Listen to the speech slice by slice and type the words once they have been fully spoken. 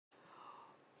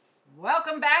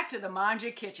Welcome back to the Manja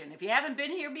Kitchen. If you haven't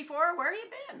been here before, where have you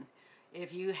been?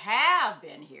 If you have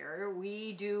been here,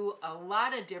 we do a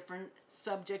lot of different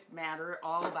subject matter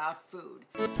all about food.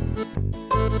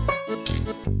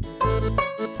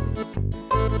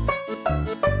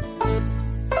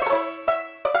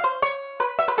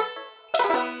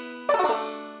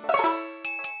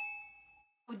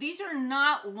 These are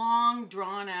not long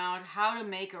drawn out how to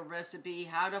make a recipe,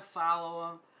 how to follow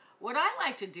them. What I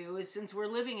like to do is, since we're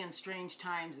living in strange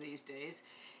times these days,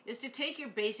 is to take your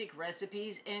basic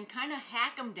recipes and kind of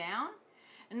hack them down.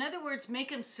 In other words, make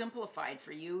them simplified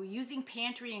for you using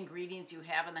pantry ingredients you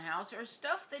have in the house or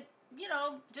stuff that, you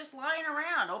know, just lying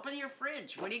around. Open your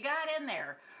fridge. What do you got in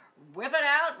there? Whip it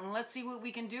out and let's see what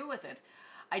we can do with it.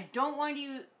 I don't want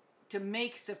you to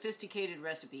make sophisticated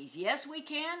recipes. Yes, we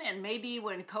can, and maybe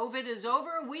when COVID is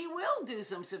over, we will do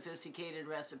some sophisticated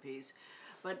recipes,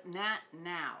 but not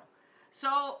now.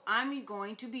 So I'm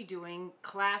going to be doing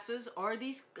classes or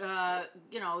these,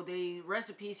 the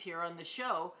recipes here on the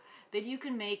show that you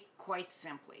can make quite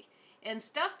simply. And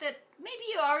stuff that maybe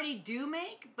you already do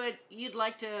make, but you'd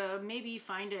like to maybe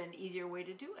find an easier way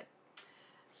to do it.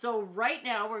 So right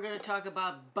now we're going to talk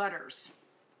about butters.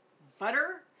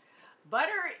 Butter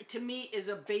to me is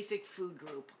a basic food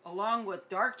group, along with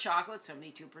dark chocolate,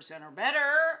 72% or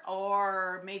better,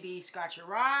 or maybe Scotch or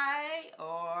rye,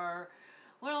 or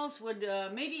what else would,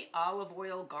 maybe olive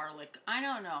oil, garlic. I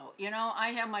don't know. You know, I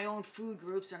have my own food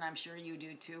groups, and I'm sure you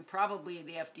do too. Probably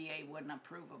the FDA wouldn't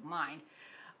approve of mine,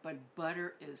 but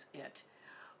butter is it.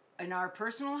 In our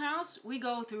personal house, we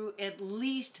go through at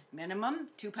least minimum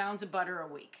 2 pounds of butter a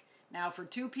week. Now, for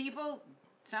 2 people,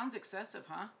 sounds excessive,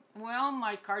 huh? Well,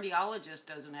 my cardiologist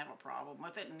doesn't have a problem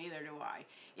with it, and neither do I.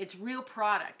 It's real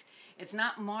product. It's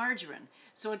not margarine,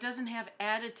 so it doesn't have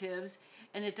additives,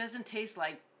 and it doesn't taste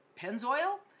like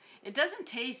Pennzoil. It doesn't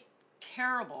taste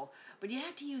terrible, but you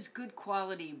have to use good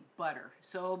quality butter.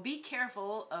 So be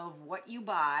careful of what you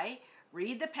buy,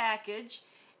 read the package,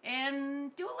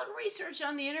 and do a little research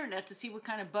on the internet to see what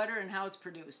kind of butter and how it's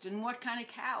produced, and what kind of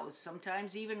cows.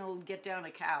 Sometimes even it'll get down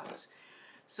to cows.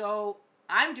 So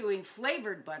I'm doing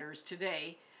flavored butters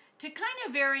today to kind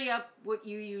of vary up what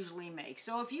you usually make.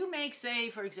 So if you make, say,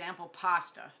 for example,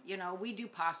 pasta. You know, we do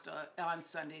pasta on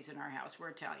Sundays in our house. We're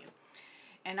Italian.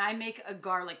 And I make a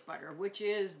garlic butter, which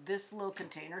is this little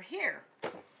container here.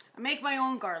 I make my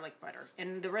own garlic butter,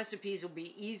 and the recipes will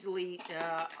be easily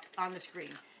on the screen.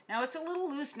 Now, it's a little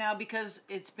loose now because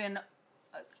it's been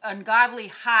ungodly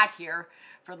hot here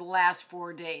for the last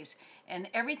 4 days. And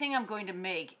everything I'm going to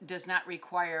make does not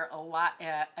require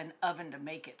an oven to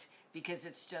make it, because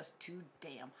it's just too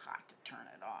damn hot to turn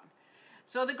it on.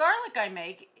 So the garlic I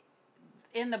make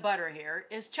in the butter here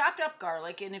is chopped up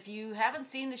garlic, and if you haven't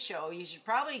seen the show, you should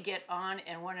probably get on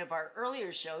in one of our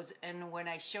earlier shows, and when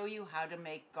I show you how to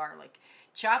make garlic.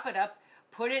 Chop it up,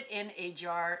 put it in a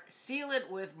jar, seal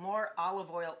it with more olive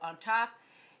oil on top.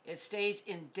 It stays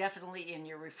indefinitely in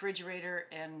your refrigerator,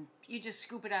 and you just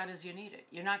scoop it out as you need it.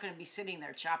 You're not going to be sitting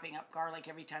there chopping up garlic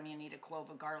every time you need a clove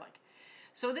of garlic.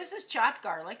 So this is chopped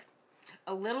garlic,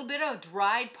 a little bit of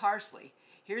dried parsley.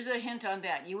 Here's a hint on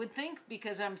that. You would think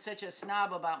because I'm such a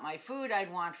snob about my food,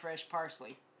 I'd want fresh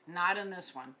parsley. Not in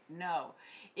this one. No.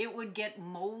 It would get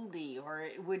moldy or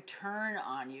it would turn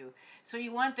on you. So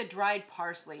you want the dried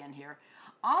parsley in here.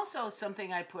 Also,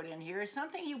 something I put in here is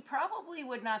something you probably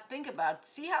would not think about.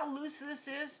 See how loose this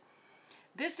is?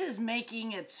 This is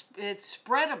making it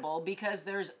spreadable because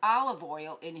there's olive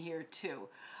oil in here too.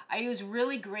 I use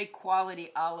really great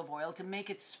quality olive oil to make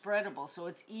it spreadable, so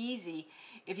it's easy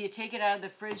if you take it out of the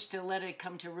fridge to let it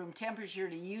come to room temperature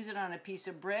to use it on a piece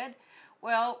of bread.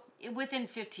 Well, within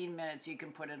 15 minutes you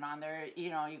can put it on there.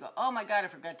 You know, you go, oh my God, I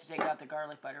forgot to take out the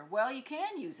garlic butter. Well, you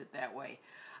can use it that way.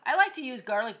 I like to use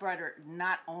garlic butter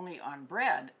not only on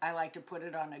bread. I like to put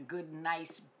it on a good,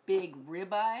 nice, big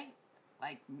ribeye,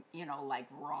 like, you know, like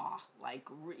raw, like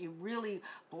really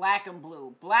black and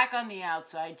blue. Black on the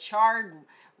outside, charred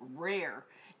rare.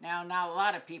 Now, not a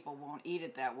lot of people won't eat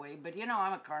it that way, but you know,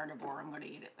 I'm a carnivore. I'm going to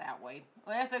eat it that way.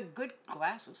 With a good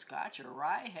glass of Scotch or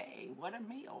rye, hey, what a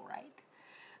meal, right?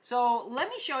 So let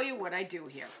me show you what I do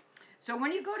here. So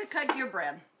when you go to cut your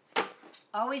bread,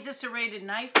 always a serrated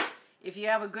knife. If you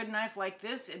have a good knife like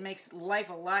this, it makes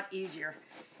life a lot easier.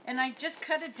 And I just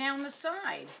cut it down the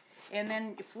side. And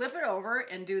then flip it over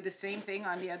and do the same thing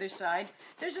on the other side.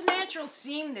 There's a natural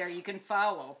seam there you can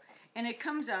follow. And it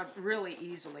comes out really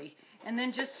easily. And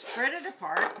then just spread it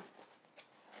apart.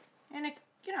 And it,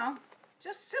 you know,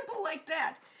 just simple like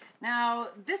that. Now,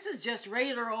 this is just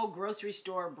regular old grocery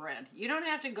store bread. You don't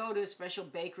have to go to a special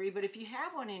bakery, but if you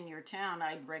have one in your town,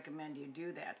 I'd recommend you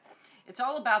do that. It's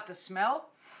all about the smell.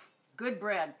 Good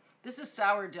bread. This is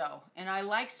sourdough, and I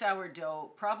like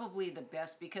sourdough probably the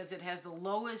best because it has the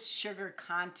lowest sugar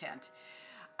content.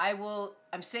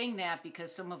 I'm saying that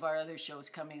because some of our other shows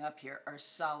coming up here are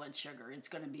solid sugar. It's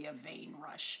going to be a vein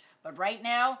rush. But right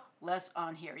now, less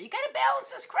on here. You got to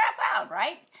balance this crap out,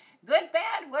 right? Good,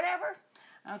 bad, whatever.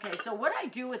 Okay, so what I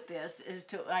do with this is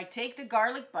I take the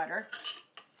garlic butter,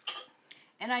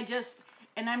 and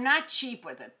I'm not cheap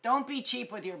with it. Don't be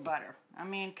cheap with your butter. I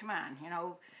mean, come on,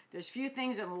 there's few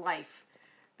things in life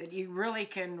that you really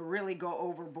can go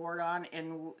overboard on,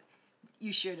 and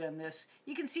you should on this.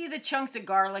 You can see the chunks of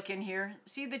garlic in here.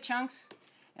 See the chunks?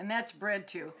 And that's bread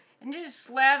too. And just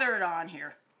slather it on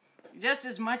here. Just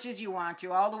as much as you want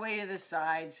to, all the way to the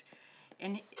sides.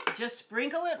 And just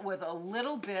sprinkle it with a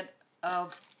little bit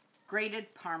of grated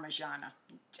Parmigiana.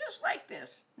 Just like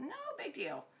this. No big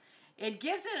deal. It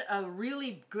gives it a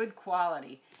really good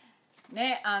quality.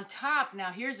 Now, on top,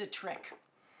 now here's a trick.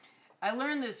 I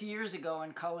learned this years ago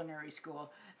in culinary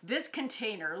school. This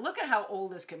container, look at how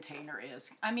old this container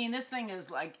is. I mean, this thing is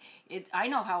like, I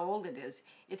know how old it is.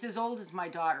 It's as old as my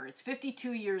daughter. It's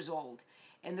 52 years old.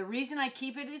 And the reason I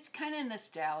keep it, it's kind of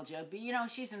nostalgia. But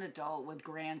she's an adult with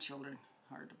grandchildren.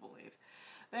 Hard to believe.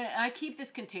 But I keep this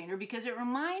container because it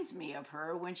reminds me of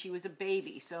her when she was a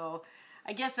baby. So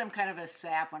I guess I'm kind of a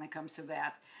sap when it comes to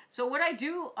that. So what I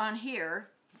do on here,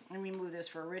 let me move this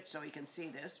for Rich so he can see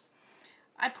this.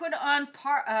 I put on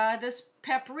this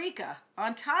paprika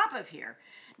on top of here.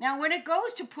 Now, when it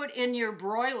goes to put in your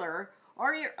broiler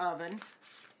or your oven,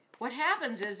 what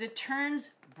happens is it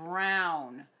turns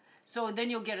brown. So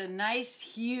then you'll get a nice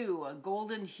hue, a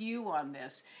golden hue on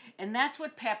this. And that's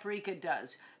what paprika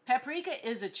does. Paprika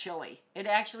is a chili. It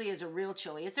actually is a real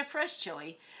chili. It's a fresh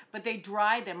chili, but they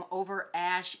dry them over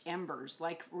ash embers,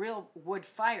 like real wood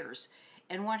fires.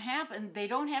 And what happened, they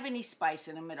don't have any spice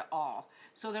in them at all.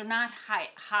 So they're not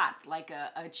hot like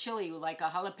a chili, like a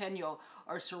jalapeno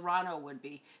or serrano would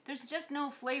be. There's just no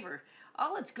flavor.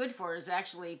 All it's good for is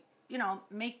actually,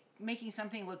 making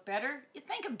something look better. You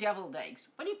think of deviled eggs.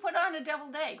 What do you put on a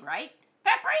deviled egg, right?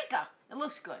 Paprika. It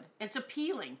looks good. It's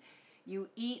appealing. You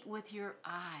eat with your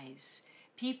eyes.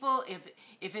 People,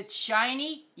 if it's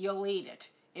shiny, you'll eat it.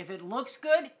 If it looks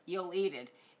good, you'll eat it.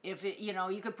 If it,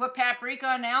 you could put paprika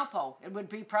on Alpo. It would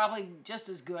be probably just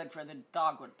as good for the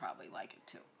dog would probably like it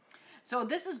too. So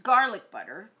this is garlic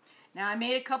butter. Now I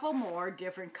made a couple more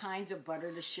different kinds of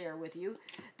butter to share with you.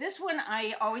 This one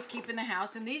I always keep in the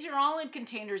house, and these are all in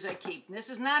containers I keep. And this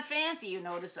is not fancy, you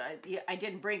notice I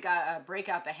didn't break out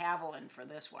the Haviland for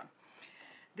this one.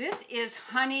 This is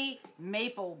honey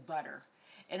maple butter.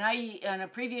 And in a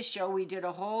previous show, we did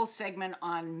a whole segment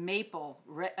on maple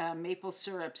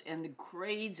syrups and the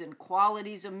grades and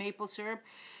qualities of maple syrup.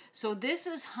 So this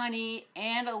is honey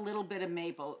and a little bit of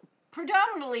maple,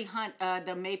 predominantly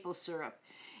the maple syrup.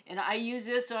 And I use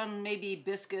this on maybe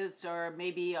biscuits or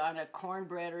maybe on a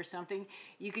cornbread or something.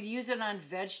 You could use it on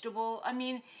vegetable. I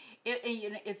mean,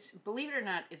 it's believe it or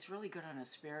not, it's really good on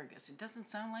asparagus. It doesn't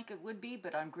sound like it would be,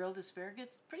 but on grilled asparagus,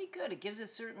 it's pretty good. It gives a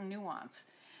certain nuance.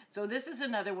 So this is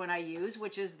another one I use,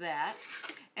 which is that.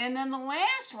 And then the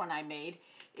last one I made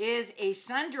is a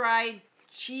sun-dried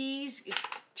cheese,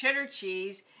 cheddar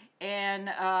cheese, and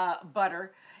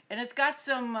butter. And it's got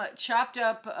some chopped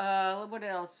up, what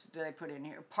else did I put in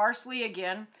here? Parsley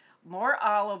again, more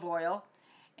olive oil.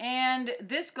 And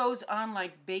this goes on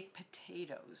like baked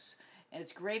potatoes. And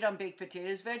it's great on baked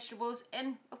potatoes, vegetables,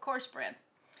 and of course bread.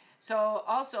 So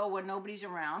also when nobody's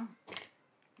around,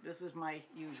 this is my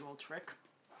usual trick.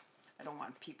 I don't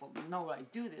want people to know I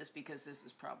do this because this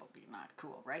is probably not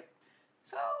cool, right?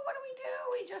 So what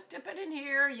do? We just dip it in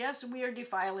here. Yes, we are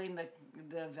defiling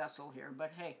the vessel here,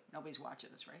 but hey, nobody's watching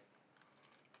this, right?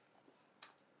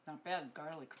 Not bad,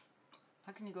 garlic.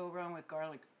 How can you go wrong with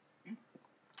garlic?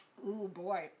 Ooh,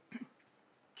 boy.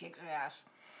 Kicks ass.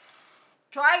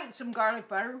 Try some garlic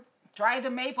butter. Try the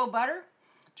maple butter.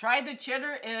 Try the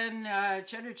cheddar and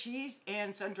cheddar cheese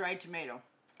and sun-dried tomato.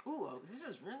 Ooh, this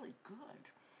is really good.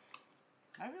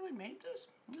 I really made this.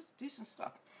 This is decent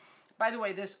stuff. By the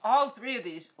way, all three of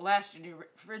these last in your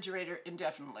refrigerator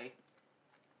indefinitely.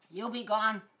 You'll be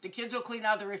gone. The kids will clean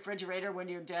out the refrigerator when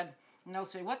you're dead, and they'll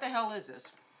say, what the hell is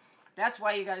this? That's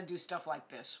why you got to do stuff like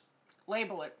this.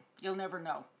 Label it. You'll never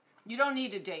know. You don't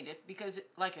need to date it because,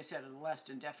 like I said, it'll last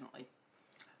indefinitely.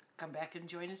 Come back and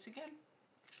join us again.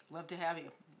 Love to have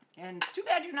you. And too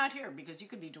bad you're not here because you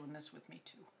could be doing this with me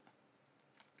too.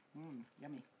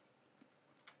 Yummy.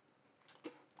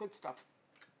 Good stuff.